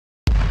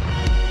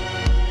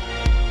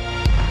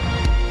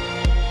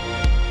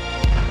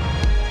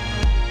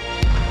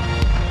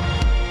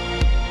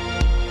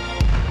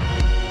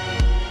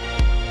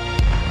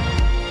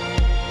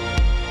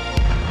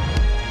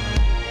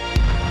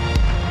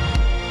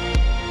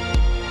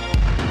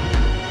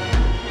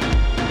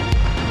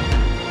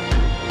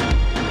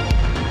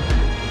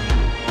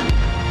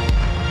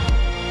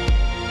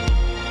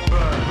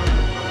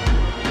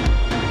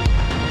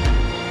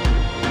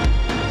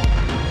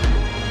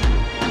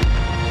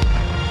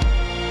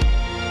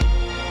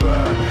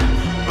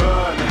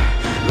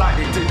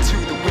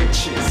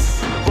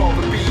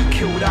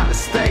at the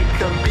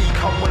stake and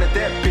become one of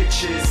their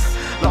bitches.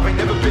 Love ain't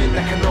never been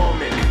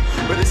economic,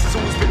 but this has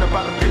always been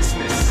about the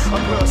business. A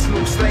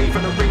personal slave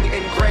and a ring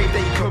engraved,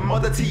 a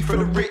commodity for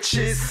the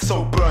riches.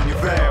 So burn your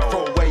veil,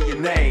 throw away your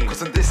name,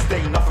 cause on this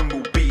day nothing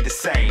will be the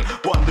same.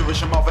 Wonder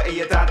is your mother or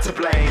your dad to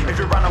blame? If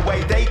you ran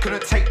away they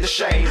couldn't take the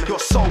shame. Your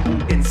soul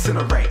will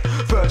incinerate,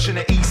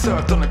 virginity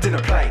served on a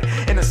dinner plate.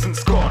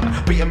 Innocence gone,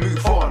 better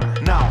move on.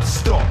 Now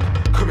stop,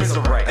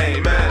 commiserate.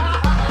 Amen.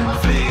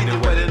 Flee in your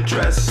wedding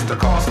dress, the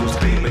castle's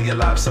clean but your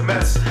life's a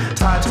mess.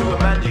 Tied to a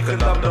man you can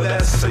love no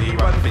less, so you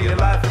run for your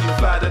life and you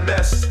fly the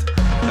nest.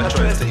 A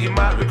dress that you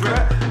might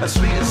regret, a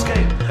sweet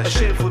escape, a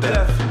shameful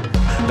death.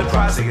 The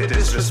price of your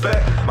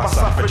disrespect, my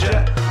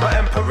suffragette, my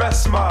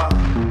empress, my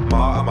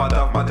martyr, my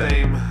dove, my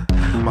dame,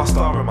 my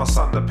star and my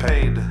son, the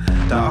pain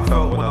that I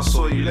felt when I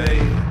saw you lay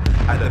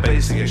at the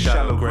base of your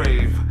shallow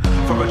grave.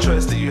 For a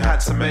choice that you had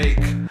to make,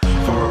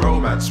 for a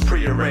romance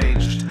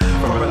pre-arranged,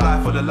 for a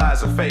life where the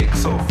lies are fake.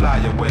 So fly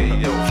away,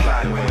 yo,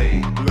 fly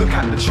away. Look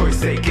at the choice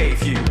they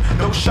gave you.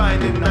 No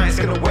shining night's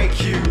gonna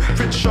wake you.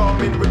 Prince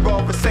Charming would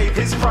rather save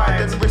his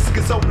pride than risk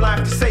his own life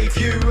to save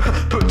you.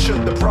 Butcher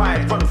the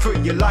bride, run for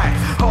your life.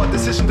 Hard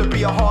decision to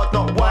be a hard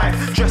knock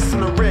wife. Dressed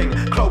in a ring,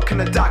 cloak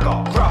and a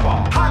dagger. Grab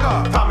her,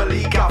 hang her,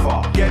 family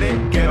gather. Get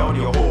it, get on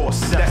your horse.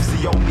 That's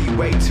the only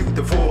way to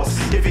divorce.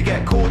 If you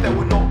get caught, there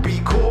will not be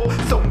caught.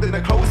 Sewn in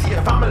a clothes to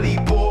your family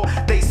bore.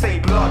 They say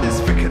blood is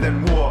thicker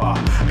than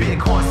water, but you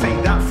can't say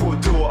that for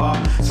a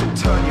daughter. So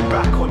turn your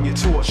back on your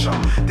torture.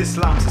 This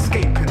lamb's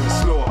escaping the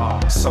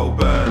slaughter. So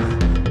burn,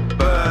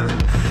 burn,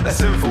 a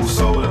sinful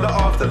soul in the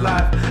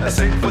afterlife. A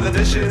sink for the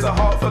dishes, a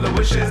heart full of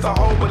wishes. The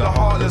home with a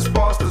heartless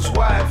bastard's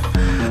wife.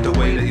 The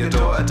way that your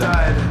daughter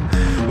died,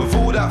 with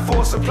all that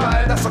force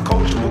applied, that's a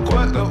cultural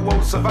quirk that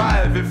won't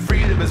survive. If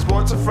freedom is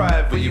born to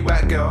thrive, where you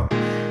at, girl?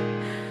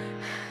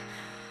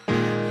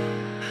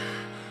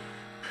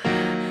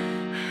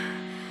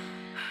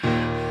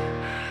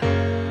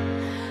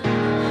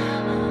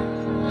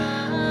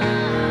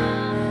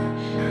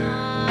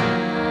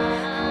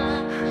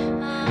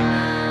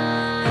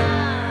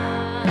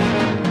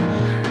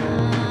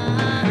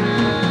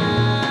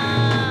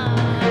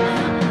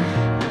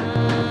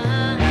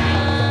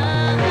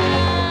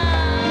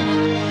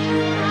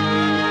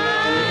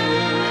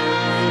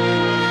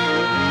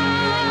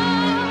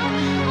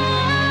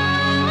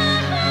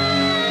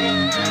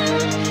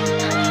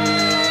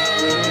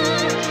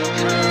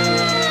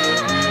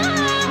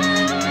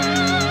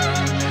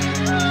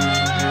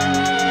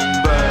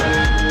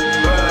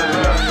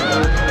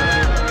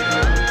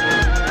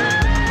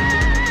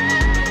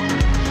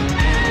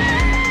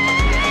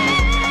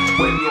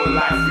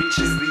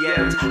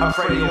 I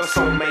pray your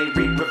soul may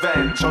reap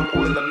revenge on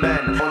all the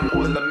men, on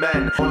all the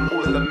men, on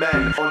all the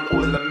men, on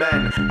all the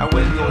men. And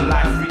when your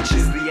life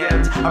reaches the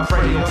end, I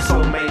pray your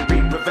soul may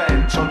reap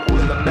revenge on all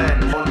the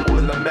men, on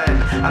all the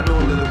men, and all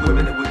of the women